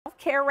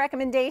care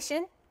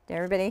recommendation. Did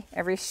everybody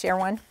ever share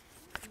one?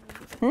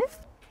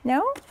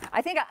 No?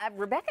 I think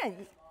Rebecca,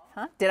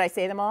 huh? Did I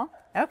say them all?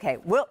 Okay,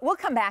 we'll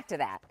come back to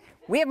that.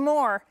 We have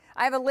more.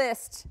 I have a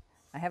list.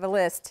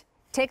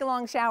 Take a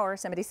long shower,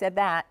 somebody said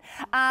that.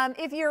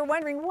 If you're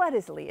wondering, what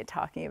is Leah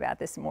talking about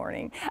this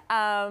morning?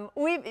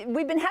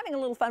 We've been having a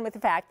little fun with the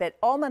fact that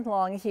all month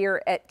long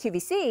here at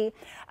QVC,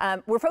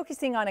 we're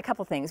focusing on a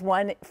couple things.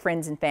 One,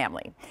 friends and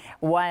family.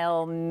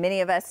 While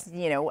many of us,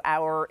 you know,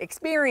 our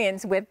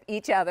experience with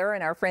each other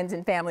and our friends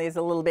and family is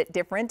a little bit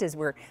different as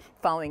we're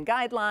following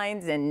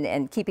guidelines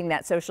and keeping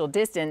that social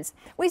distance,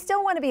 we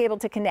still want to be able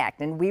to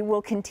connect, and we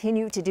will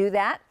continue to do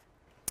that.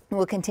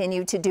 We'll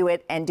continue to do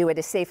it and do it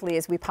as safely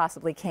as we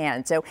possibly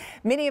can. So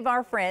many of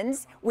our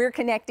friends we're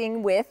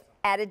connecting with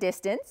at a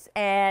distance,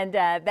 and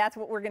that's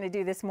what we're going to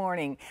do this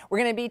morning. We're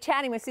going to be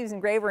chatting with Susan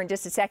Graver in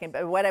just a second,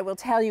 but what I will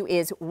tell you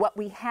is what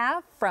we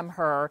have from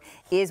her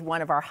is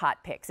one of our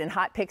hot picks. And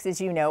hot picks, as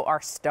you know,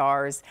 are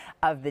stars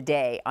of the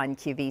day on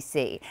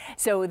QVC.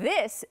 So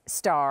this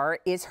star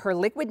is her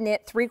liquid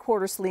knit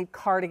 3/4 sleeve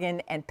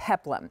cardigan and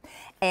peplum.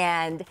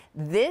 And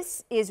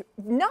this is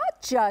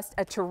not just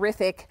a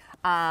terrific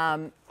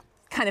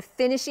kind of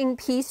finishing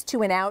piece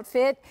to an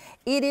outfit,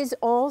 it is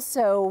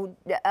also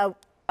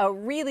a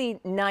really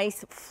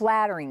nice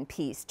flattering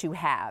piece to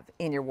have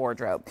in your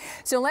wardrobe.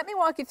 So let me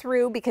walk you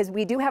through, because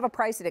we do have a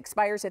price that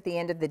expires at the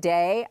end of the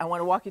day. I want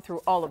to walk you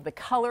through all of the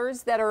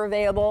colors that are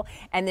available,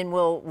 and then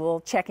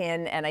we'll check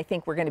in, and I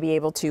think we're going to be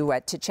able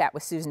to chat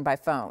with Susan by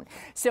phone.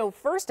 So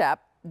first up,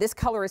 this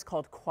color is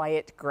called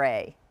Quiet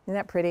Gray. Isn't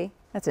that pretty?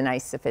 That's a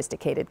nice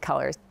sophisticated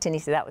color. Tinny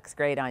said that looks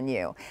great on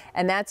you.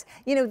 And that's,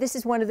 you know, this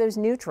is one of those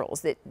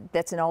neutrals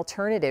that's an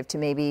alternative to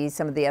maybe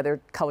some of the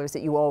other colors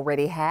that you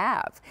already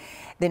have.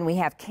 Then we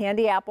have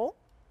candy apple,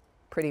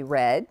 pretty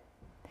red.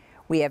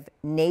 We have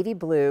navy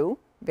blue,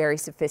 very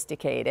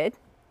sophisticated.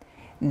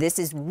 This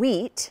is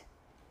wheat.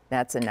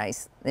 That's a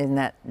nice, isn't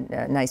that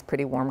a nice,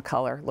 pretty warm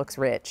color? Looks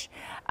rich.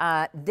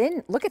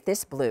 Then look at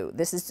this blue.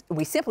 This is,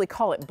 we simply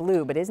call it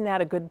blue, but isn't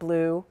that a good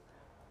blue?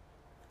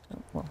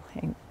 Well,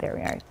 there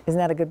we are. Isn't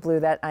that a good blue?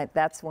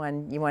 That's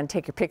one you want to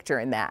take your picture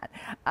in that.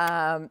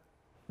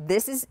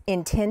 This is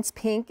intense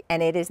pink,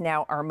 and it is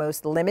now our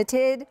most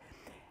limited.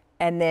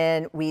 And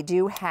then we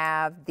do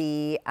have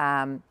the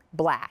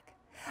black.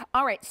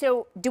 All right,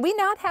 so do we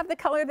not have the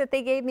color that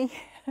they gave me?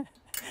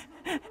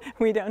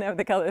 We don't have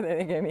the color that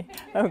they gave me.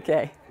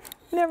 Okay.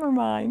 Never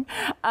mind.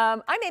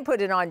 I may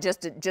put it on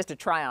just a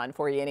try on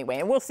for you anyway,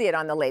 and we'll see it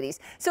on the ladies.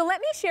 So let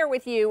me share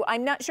with you,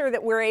 I'm not sure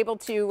that we're able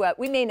to,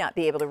 we may not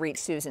be able to reach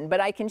Susan, but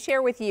I can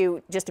share with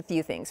you just a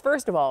few things.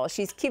 First of all,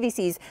 she's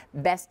QVC's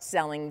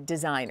best-selling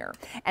designer,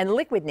 and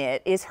liquid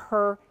knit is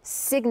her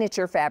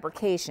signature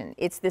fabrication.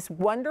 It's this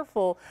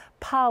wonderful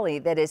poly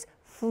that is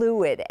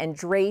fluid and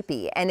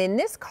drapey, and in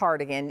this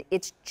cardigan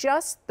it's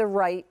just the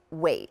right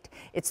weight.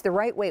 It's the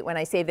right weight. When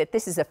I say that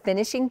this is a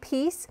finishing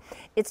piece,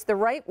 it's the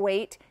right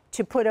weight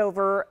to put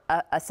over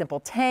a simple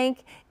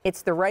tank.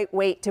 It's the right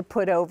weight to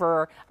put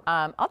over,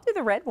 I'll do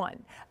the red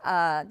one.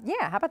 Yeah,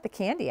 how about the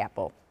candy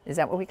apple? Is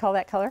that what we call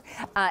that color?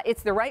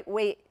 It's the right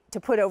weight to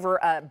put over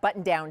a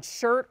button-down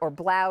shirt or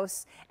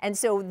blouse. And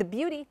so the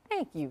beauty,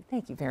 thank you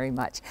very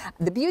much.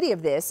 The beauty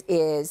of this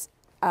is,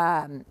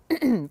 pardon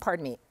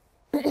me,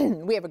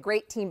 we have a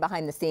great team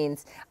behind the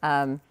scenes.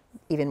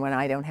 Even when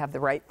I don't have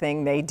the right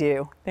thing, they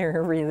do.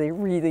 They're really,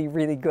 really,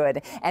 really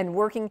good and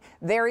working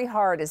very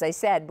hard. As I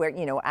said, where,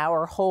 you know,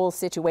 our whole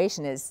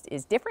situation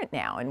is different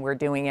now, and we're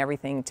doing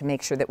everything to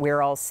make sure that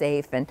we're all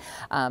safe. And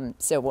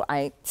so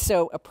I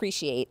so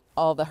appreciate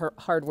all the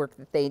hard work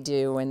that they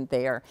do, and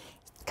they are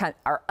kind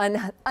of our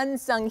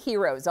unsung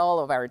heroes. All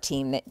of our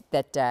team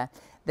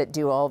that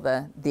do all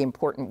the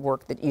important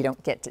work that you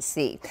don't get to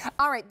see.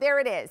 All right, there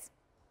it is.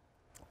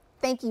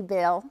 Thank you,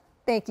 Bill.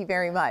 Thank you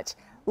very much.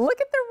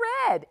 Look at the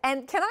red.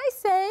 And can I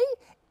say,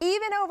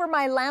 even over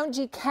my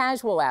loungy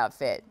casual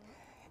outfit,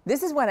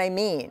 this is what I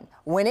mean.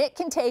 When it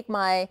can take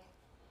my,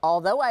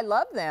 although I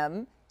love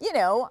them, you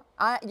know,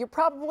 you're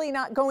probably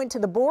not going to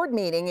the board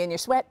meeting in your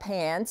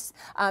sweatpants.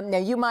 Now,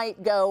 you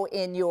might go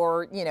in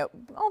your, you know,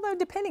 although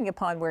depending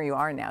upon where you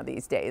are now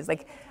these days,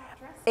 like,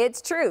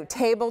 it's true,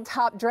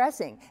 tabletop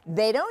dressing.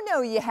 They don't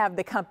know you have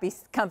the comfy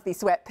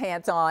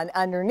sweatpants on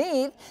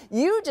underneath.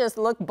 You just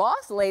look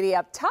boss lady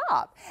up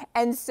top.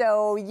 And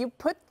so you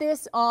put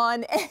this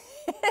on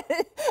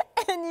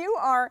and you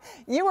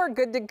are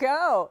good to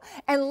go.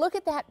 And look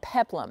at that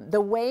peplum,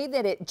 the way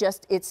that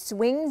it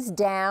swings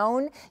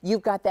down.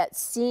 You've got that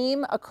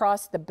seam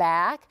across the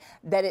back,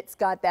 that it's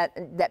got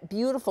that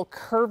beautiful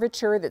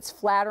curvature that's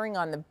flattering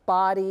on the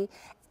body.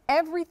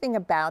 Everything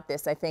about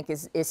this, I think,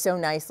 is so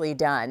nicely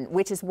done,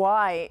 which is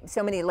why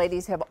so many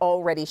ladies have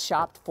already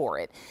shopped for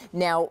it.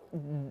 Now,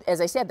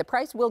 as I said, the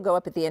price will go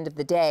up at the end of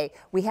the day.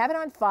 We have it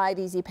on 5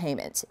 easy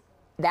payments.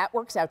 that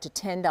works out to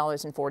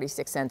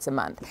 $10.46 a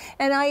month.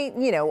 And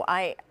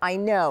I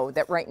know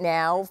that right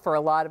now for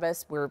a lot of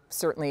us, we're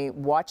certainly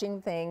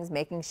watching things,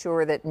 making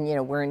sure that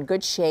we're in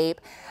good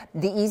shape.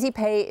 The Easy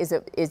Pay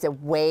is a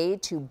way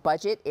to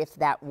budget if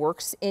that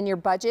works in your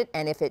budget,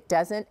 and if it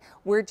doesn't,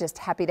 we're just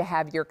happy to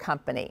have your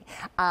company.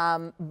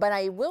 But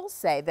I will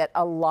say that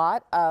a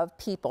lot of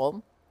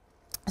people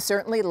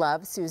certainly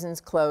love Susan's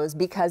clothes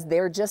because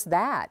they're just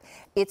that.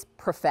 It's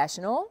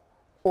professional,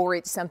 or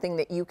it's something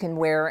that you can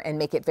wear and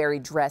make it very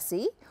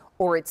dressy,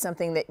 or it's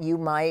something that you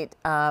might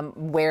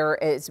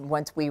wear as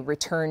once we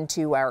return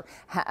to our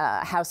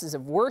houses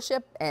of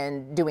worship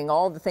and doing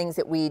all the things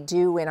that we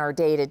do in our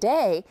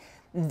day-to-day.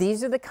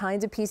 These are the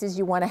kinds of pieces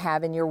you want to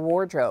have in your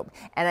wardrobe.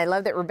 And I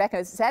love that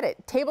Rebecca said it,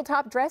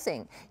 tabletop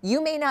dressing.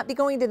 You may not be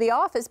going to the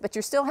office, but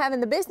you're still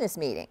having the business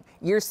meeting.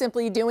 You're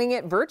simply doing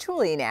it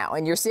virtually now,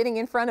 and you're sitting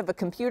in front of a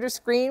computer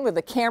screen with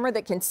a camera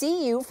that can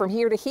see you from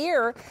here to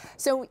here.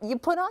 So you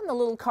put on the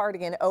little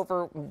cardigan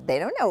over, they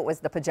don't know it was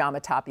the pajama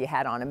top you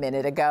had on a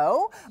minute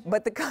ago,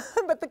 but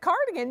the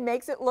cardigan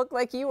makes it look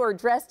like you are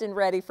dressed and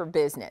ready for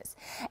business.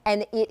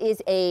 And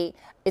it's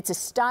a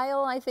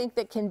style, I think,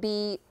 that can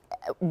be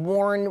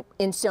worn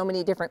in so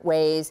many different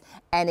ways,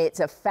 and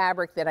it's a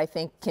fabric that I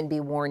think can be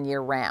worn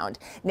year-round.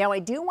 Now, I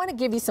do want to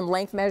give you some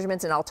length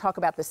measurements, and I'll talk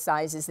about the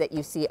sizes that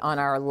you see on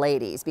our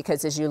ladies,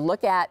 because as you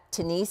look at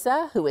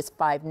Tanisa, who is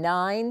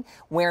 5'9",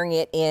 wearing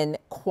it in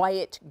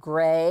quiet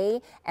gray,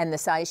 and the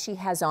size she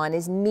has on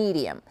is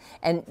medium.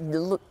 And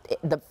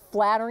the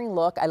flattering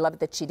look, I love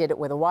that she did it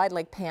with a wide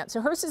leg pant. So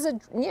hers is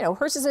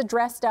a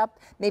dressed up,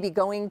 maybe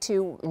going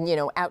to,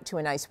 out to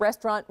a nice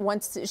restaurant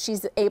once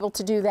she's able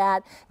to do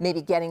that,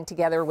 maybe getting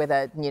together with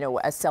a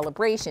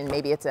celebration,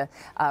 maybe it's a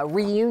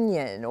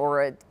reunion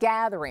or a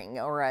gathering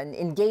or an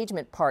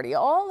engagement party,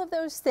 all of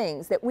those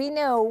things that we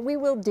know we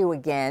will do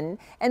again,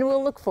 and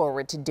we'll look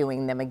forward to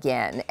doing them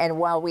again. And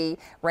while we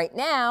right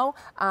now,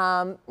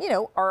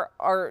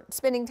 are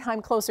spending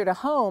time closer to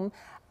home,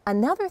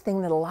 another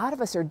thing that a lot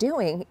of us are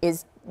doing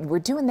is we're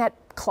doing that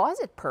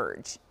closet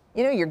purge.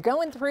 You're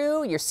going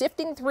through, you're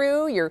sifting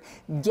through, you're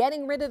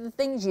getting rid of the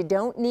things you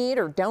don't need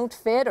or don't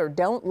fit or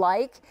don't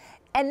like.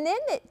 And then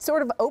it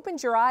sort of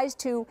opens your eyes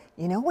to,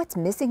 what's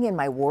missing in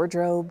my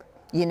wardrobe?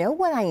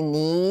 What I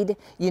need?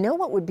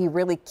 What would be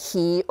really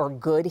key or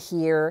good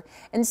here?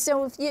 And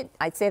so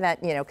I'd say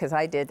that, because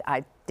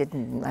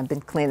I've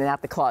been cleaning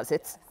out the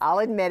closets, I'll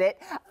admit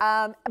it.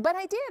 But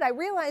I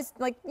realized,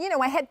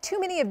 I had too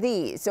many of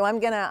these, so I'm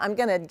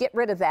gonna get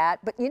rid of that.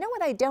 But you know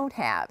what I don't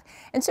have?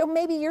 And so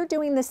maybe you're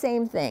doing the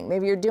same thing.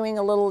 Maybe you're doing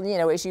a little,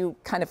 as you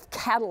kind of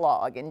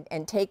catalog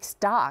and take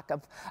stock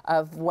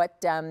of what,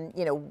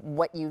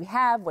 what you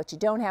have, what you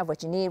don't have,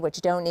 what you need, what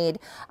you don't need,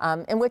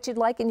 and what you'd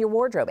like in your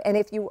wardrobe. And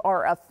if you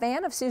are a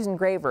fan of Susan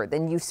Graver,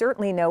 then you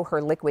certainly know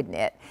her liquid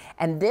knit.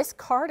 And this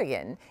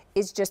cardigan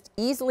is just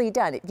easily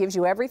done. It gives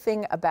you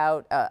everything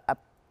about a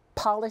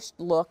polished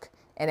look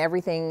and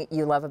everything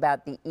you love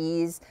about the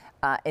ease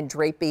and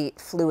drapey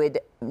fluid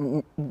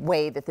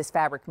way that this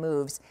fabric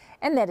moves,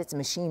 and that it's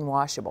machine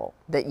washable,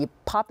 that you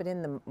pop it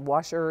in the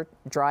washer,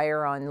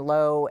 dryer on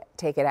low,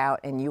 take it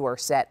out, and you are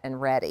set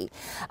and ready.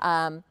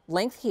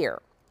 Length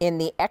here. In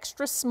the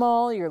extra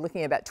small, you're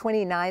looking at about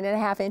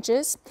 29.5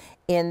 inches.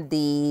 In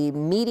the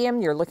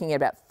medium, you're looking at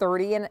about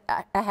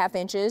 30.5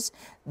 inches.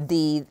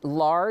 The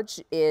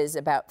large is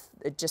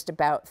just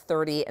about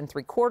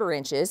 30.75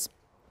 inches.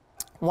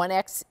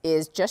 1X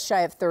is just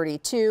shy of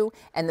 32,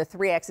 and the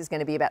 3X is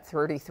going to be about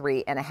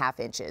 33.5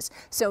 inches.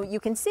 So you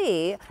can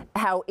see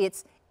how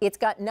it's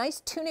got nice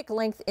tunic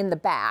length in the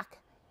back.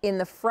 In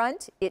the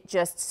front, it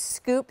just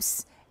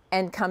scoops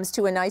and comes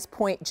to a nice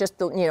point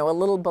just a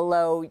little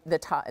below the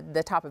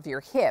top of your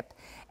hip,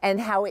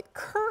 and how it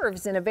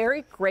curves in a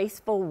very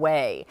graceful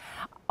way.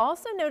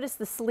 Also notice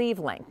the sleeve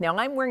length. Now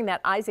I'm wearing that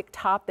Isaac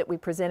top that we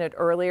presented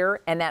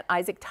earlier, and that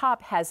Isaac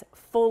top has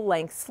full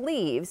length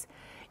sleeves.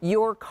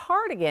 Your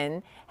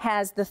cardigan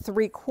has the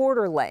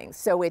 3/4 length,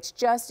 so it's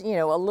just,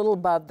 a little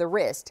above the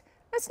wrist.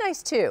 That's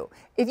nice too.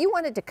 If you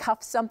wanted to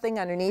cuff something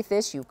underneath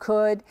this, you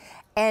could.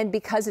 And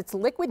because it's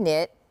liquid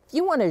knit, if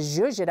you want to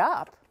zhuzh it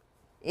up,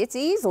 it's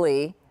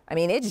easily,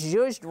 it's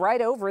zhuzhed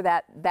right over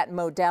that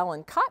modal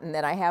and cotton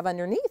that I have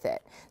underneath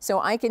it. So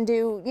I can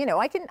do,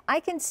 I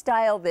can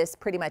style this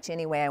pretty much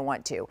any way I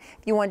want to.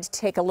 If you want to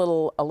take a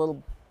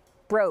little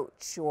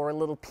brooch or a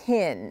little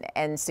pin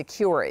and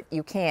secure it,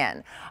 you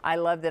can. I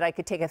love that I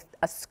could take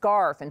a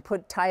scarf and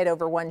tie it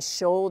over one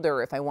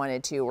shoulder if I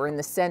wanted to, or in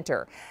the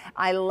center.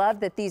 I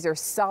love that these are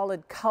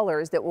solid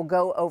colors that will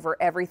go over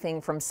everything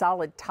from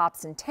solid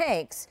tops and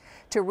tanks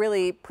to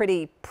really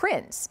pretty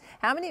prints.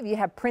 How many of you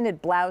have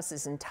printed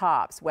blouses and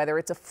tops, whether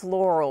it's a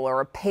floral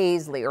or a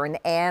paisley or an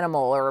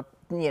animal or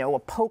a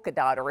polka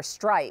dot or a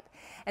stripe?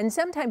 And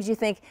sometimes you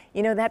think,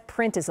 that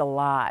print is a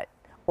lot.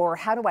 Or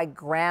how do I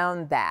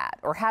ground that?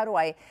 Or how do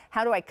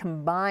I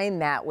combine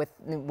that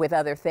with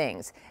other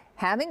things?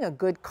 Having a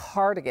good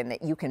cardigan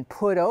that you can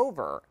put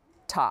over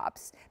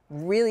tops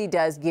really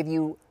does give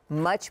you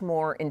much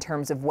more in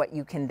terms of what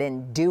you can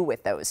then do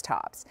with those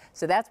tops.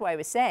 So that's why I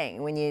was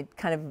saying, when you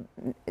kind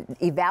of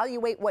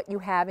evaluate what you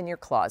have in your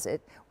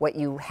closet, what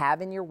you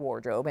have in your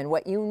wardrobe, and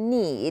what you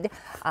need,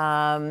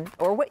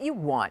 or what you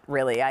want,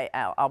 really,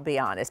 I'll be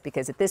honest,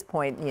 because at this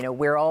point, you know,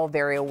 we're all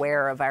very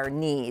aware of our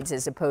needs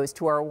as opposed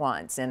to our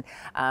wants, and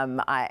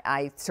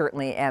I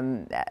certainly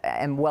am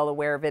well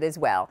aware of it as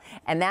well.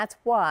 And that's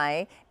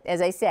why,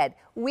 as I said,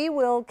 we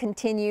will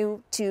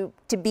continue to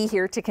be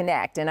here to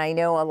connect. And I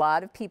know a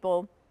lot of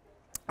people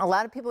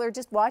are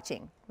just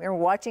watching. We're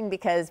watching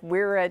because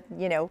we're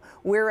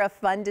a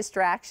fun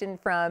distraction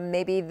from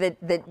maybe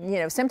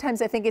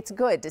sometimes I think it's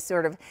good to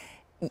sort of,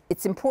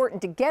 it's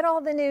important to get all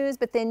the news,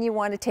 but then you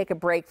want to take a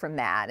break from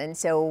that. And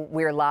so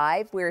we're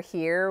live, we're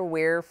here,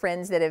 we're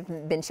friends that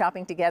have been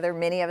shopping together,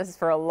 many of us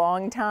for a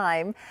long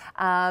time,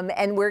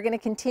 and we're going to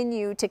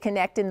continue to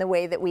connect in the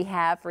way that we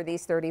have for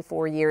these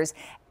 34 years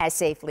as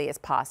safely as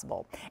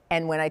possible.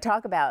 And when I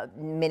talk about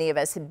many of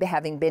us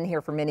having been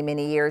here for many,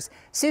 many years,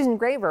 Susan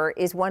Graver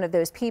is one of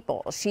those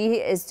people. She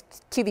is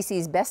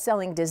QVC's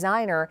best-selling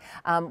designer,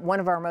 one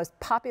of our most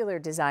popular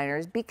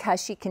designers,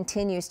 because she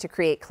continues to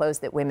create clothes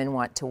that women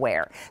want to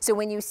wear. So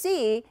when you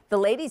see the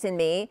ladies in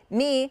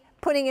me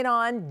putting it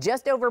on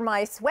just over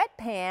my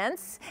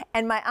sweatpants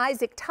and my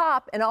Isaac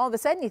top, and all of a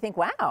sudden you think,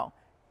 wow,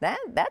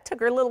 that took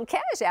her little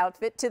cash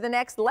outfit to the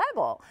next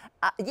level.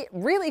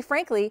 Really,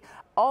 frankly,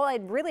 all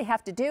I'd really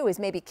have to do is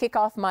maybe kick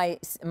off my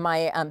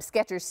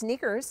Skechers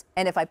sneakers,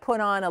 and if I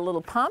put on a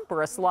little pump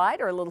or a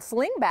slide or a little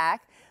sling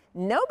back,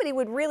 nobody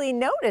would really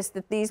notice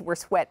that these were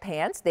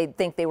sweatpants. They'd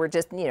think they were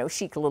just, you know,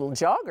 chic little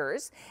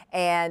joggers.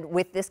 And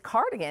with this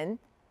cardigan,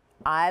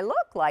 I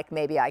look like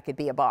maybe I could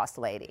be a boss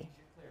lady.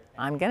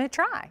 I'm gonna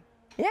try.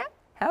 Yeah,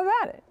 how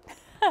about it?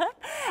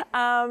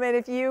 And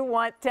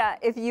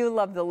if you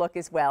love the look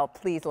as well,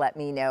 please let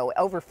me know.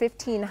 Over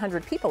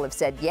 1,500 people have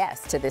said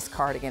yes to this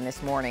cardigan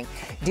this morning.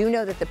 Do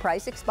know that the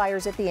price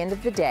expires at the end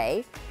of the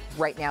day.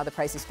 Right now, the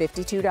price is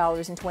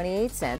 $52.28.